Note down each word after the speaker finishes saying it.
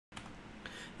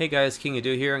Hey guys, King of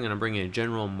Do here. I'm going to bring you a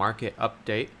general market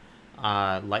update.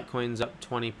 Litecoin's up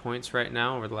 20 points right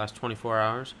now over the last 24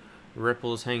 hours.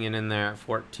 Ripple's hanging in there at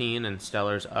 14 and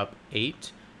Stellar's up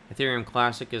 8. Ethereum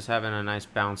Classic is having a nice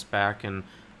bounce back, and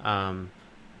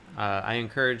I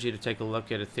encourage you to take a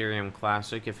look at Ethereum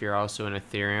Classic if you're also in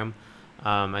Ethereum.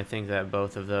 I think that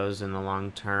both of those in the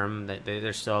long term,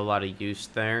 there's still a lot of use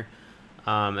there.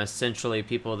 Essentially,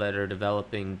 people that are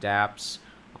developing DAPPS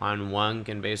on one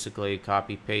can basically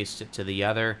copy paste it to the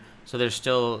other, so there's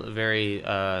still very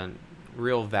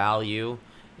real value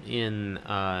in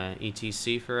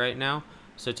ETC for right now.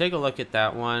 So take a look at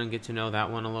that one, get to know that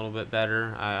one a little bit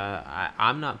better.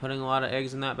 I'm not putting a lot of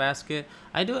eggs in that basket.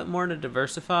 I do it more to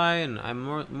diversify, and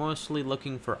I'm mostly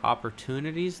looking for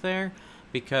opportunities there,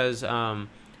 because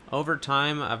over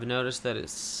time I've noticed that it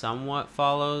somewhat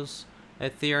follows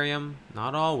Ethereum,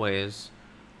 not always,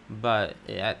 but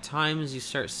at times you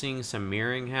start seeing some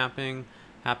mirroring happening,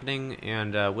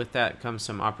 and with that comes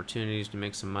some opportunities to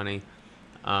make some money.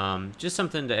 Just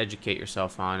something to educate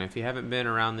yourself on. If you haven't been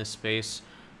around this space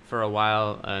for a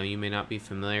while, you may not be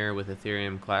familiar with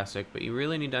Ethereum Classic, but you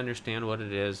really need to understand what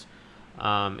it is,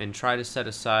 and try to set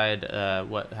aside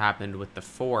what happened with the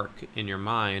fork in your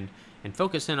mind, and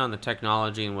focus in on the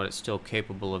technology and what it's still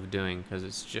capable of doing, because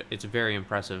it's very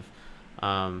impressive.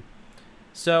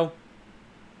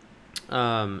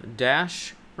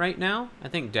 Dash right now, I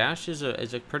think Dash is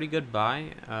a pretty good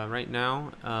buy right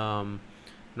now. I'm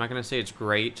not gonna say it's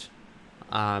great,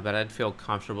 but I'd feel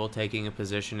comfortable taking a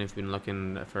position if you've been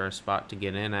looking for a spot to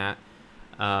get in at.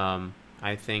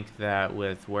 I think that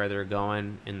with where they're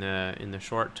going in the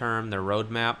short term, their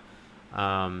roadmap,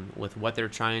 with what they're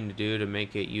trying to do to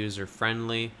make it user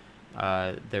friendly,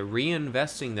 the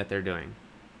reinvesting that they're doing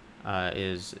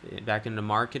is back into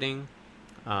marketing.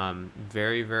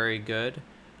 Very, very good.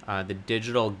 The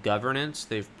digital governance,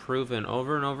 they've proven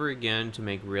over and over again to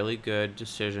make really good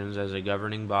decisions as a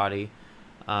governing body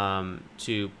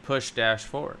to push Dash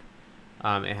forward.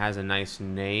 It has a nice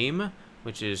name,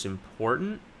 which is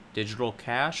important. Digital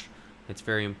cash, it's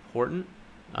very important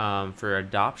for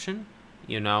adoption.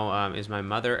 You know, is my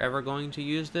mother ever going to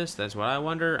use this? That's what I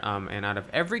wonder. And out of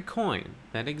every coin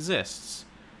that exists,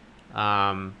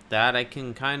 that I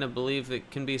can kind of believe it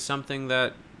can be something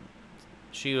that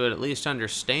she would at least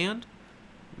understand,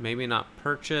 maybe not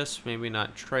purchase, maybe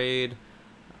not trade,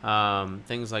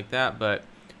 things like that, but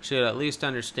she would at least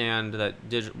understand that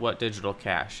what digital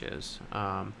cash is.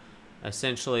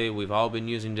 Essentially, we've all been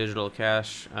using digital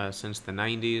cash since the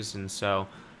 90s, and so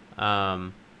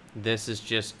this is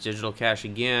just digital cash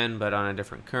again, but on a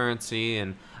different currency,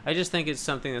 and I just think it's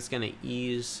something that's going to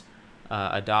ease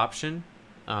adoption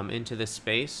into this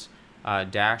space.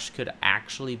 Dash could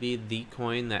actually be the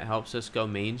coin that helps us go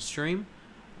mainstream,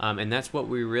 and that's what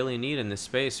we really need in this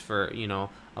space. For, you know,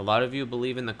 a lot of you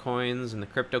believe in the coins and the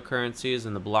cryptocurrencies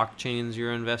and the blockchains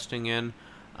you're investing in.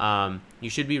 You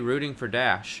should be rooting for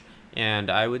Dash, and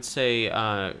I would say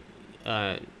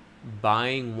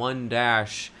buying one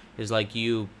Dash is like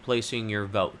you placing your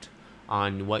vote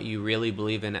on what you really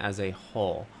believe in as a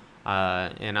whole,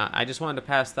 and I just wanted to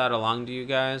pass that along to you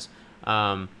guys.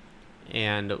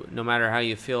 And no matter how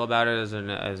you feel about it as an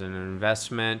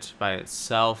investment by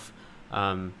itself,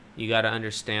 you got to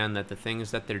understand that the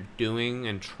things that they're doing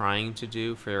and trying to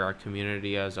do for our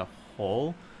community as a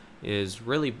whole is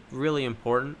really, really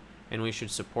important, and we should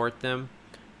support them.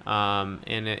 And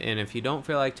if you don't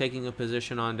feel like taking a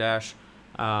position on Dash,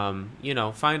 you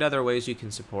know, find other ways you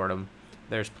can support them.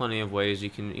 There's plenty of ways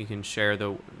you can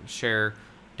share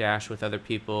Dash with other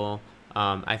people.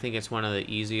 I think it's one of the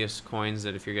easiest coins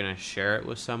that if you're going to share it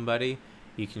with somebody,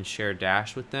 you can share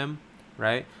Dash with them,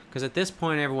 right? Because at this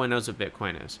point, everyone knows what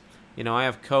Bitcoin is. You know, I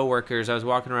have coworkers. I was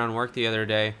walking around work the other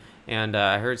day, and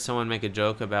I heard someone make a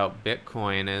joke about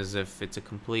Bitcoin as if it's a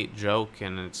complete joke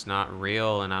and it's not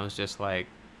real, and I was just like,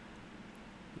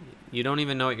 you don't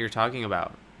even know what you're talking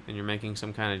about, and you're making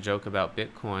some kind of joke about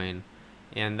Bitcoin.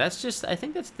 And that's just, I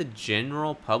think that's the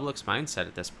general public's mindset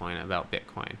at this point about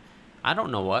Bitcoin. I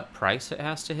don't know what price it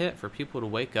has to hit for people to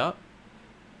wake up.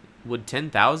 Would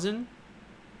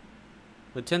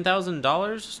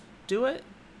 $10,000 do it?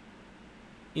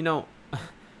 You know,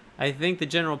 I think the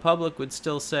general public would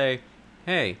still say,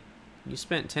 hey, you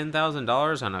spent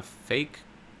 $10,000 on a fake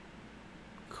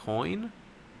coin?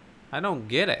 I don't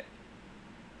get it.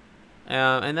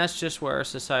 And that's just where our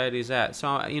society's at.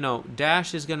 So, you know,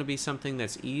 Dash is going to be something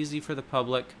that's easy for the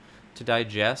public to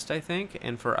digest, I think,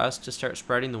 and for us to start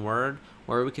spreading the word,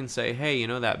 where we can say, hey, you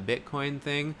know, that Bitcoin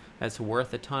thing that's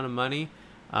worth a ton of money,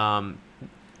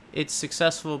 it's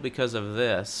successful because of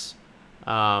this,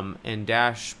 and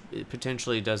Dash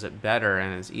potentially does it better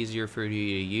and it's easier for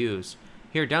you to use.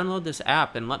 Here, download this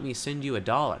app and let me send you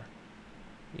 $1.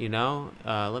 You know,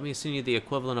 let me send you the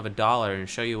equivalent of $1 and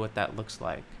show you what that looks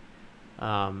like.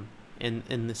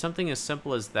 And something as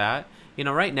simple as that. You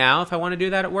know, right now, if I want to do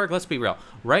that at work, let's be real.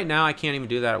 Right now, I can't even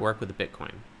do that at work with a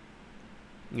Bitcoin.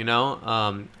 You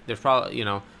know, there's probably, you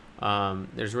know,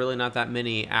 there's really not that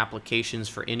many applications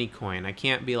for any coin. I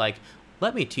can't be like,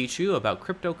 let me teach you about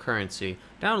cryptocurrency.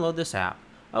 Download this app.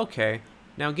 Okay,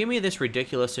 now give me this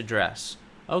ridiculous address.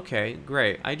 Okay,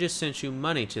 great. I just sent you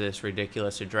money to this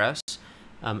ridiculous address.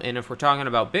 And if we're talking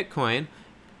about Bitcoin,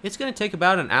 it's going to take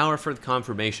about an hour for the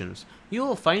confirmations. You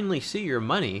will finally see your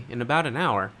money in about an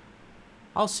hour.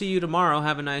 I'll see you tomorrow.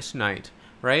 Have a nice night.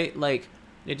 Right? Like,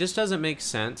 it just doesn't make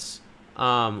sense.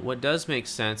 What does make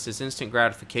sense is instant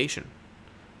gratification.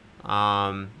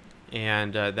 That's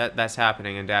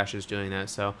happening, and Dash is doing that.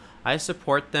 So I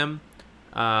support them.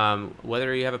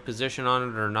 Whether you have a position on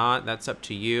it or not, that's up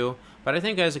to you. But I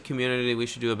think as a community, we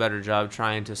should do a better job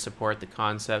trying to support the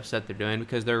concepts that they're doing,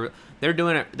 because they're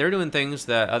doing things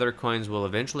that other coins will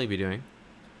eventually be doing,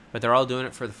 but they're all doing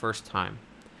it for the first time.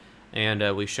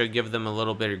 And we should give them a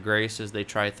little bit of grace as they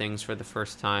try things for the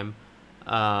first time.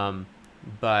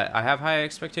 But I have high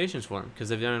expectations for them because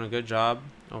they've done a good job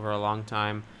over a long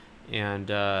time. And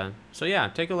so yeah,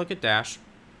 take a look at Dash.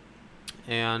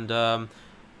 And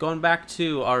going back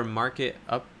to our market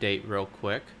update real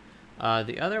quick.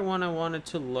 The other one I wanted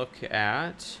to look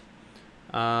at,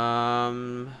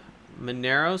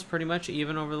 Monero's pretty much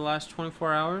even over the last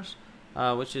 24 hours,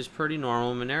 which is pretty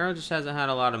normal. Monero just hasn't had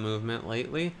a lot of movement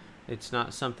lately. It's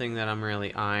not something that I'm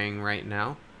really eyeing right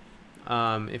now.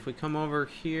 If we come over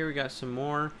here, we got some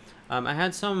more. I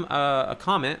had a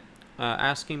comment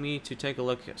asking me to take a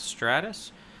look at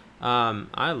Stratus.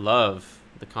 I love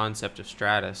the concept of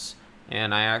Stratus.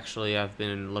 And I actually have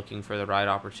been looking for the right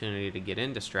opportunity to get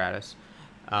into Stratus.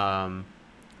 I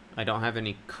don't have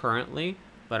any currently,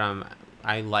 but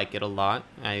I like it a lot.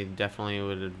 I definitely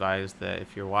would advise that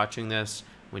if you're watching this,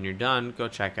 when you're done, go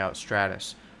check out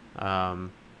Stratus.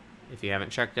 If you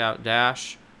haven't checked out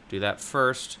Dash, do that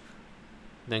first,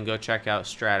 then go check out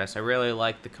Stratus. I really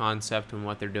like the concept and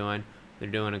what they're doing. They're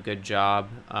doing a good job,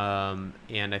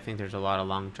 and I think there's a lot of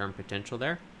long-term potential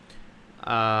there.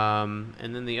 And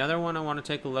then the other one I want to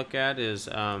take a look at is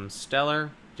Stellar,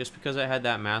 just because I had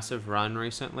that massive run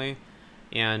recently.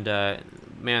 And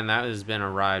man, that has been a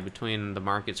ride between the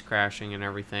markets crashing and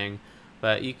everything.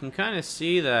 But you can kind of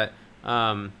see that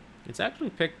it's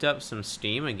actually picked up some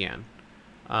steam again.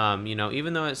 You know,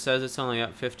 even though it says it's only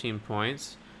up 15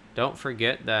 points, don't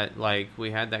forget that, like,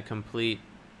 we had that complete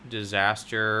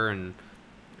disaster and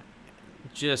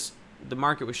just the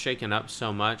market was shaken up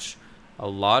so much. A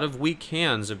lot of weak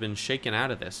hands have been shaken out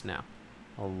of this now.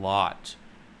 A lot.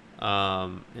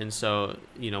 And so,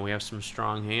 you know, we have some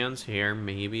strong hands here.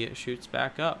 Maybe it shoots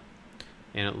back up.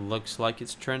 And it looks like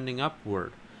it's trending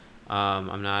upward.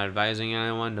 I'm not advising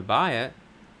anyone to buy it.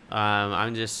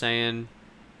 I'm just saying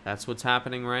that's what's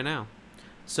happening right now.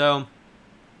 So,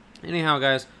 anyhow,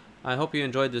 guys, I hope you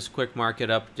enjoyed this quick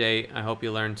market update. I hope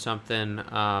you learned something.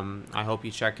 I hope you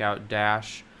check out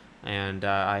Dash. And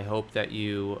I hope that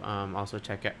you also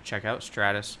check out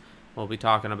Stratus. We'll be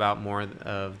talking about more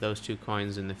of those two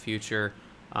coins in the future.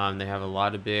 They have a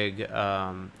lot of big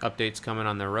updates coming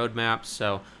on their roadmaps,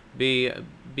 so be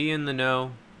in the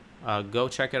know. Go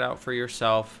check it out for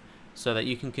yourself so that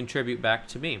you can contribute back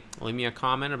to me. Leave me a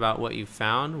comment about what you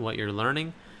found, what you're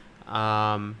learning,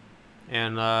 and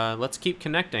let's keep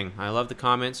connecting. I love the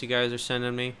comments you guys are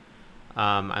sending me.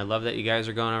 I love that you guys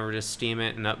are going over to Steam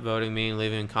It and upvoting me and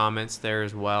leaving comments there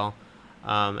as well.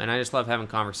 And I just love having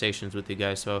conversations with you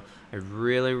guys, so I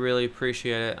really, really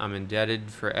appreciate it. I'm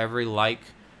indebted for every like,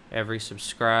 every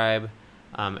subscribe,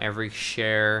 every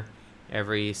share,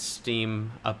 every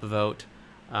Steam upvote,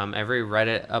 every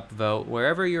Reddit upvote.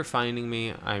 Wherever you're finding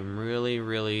me, I'm really,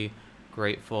 really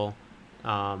grateful.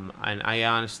 And I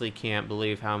honestly can't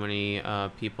believe how many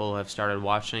people have started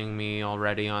watching me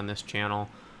already on this channel.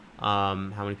 How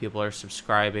many people are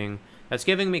subscribing. That's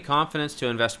giving me confidence to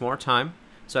invest more time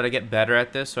so that I get better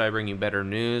at this, so I bring you better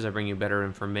news, I bring you better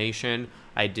information,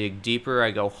 I dig deeper,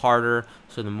 I go harder.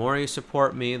 So the more you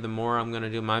support me, the more I'm going to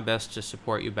do my best to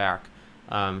support you back.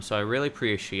 So I really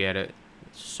appreciate it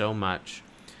so much.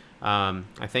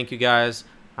 I thank you guys.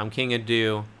 I'm King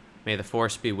Adu. May the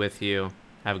force be with you.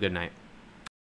 Have a good night.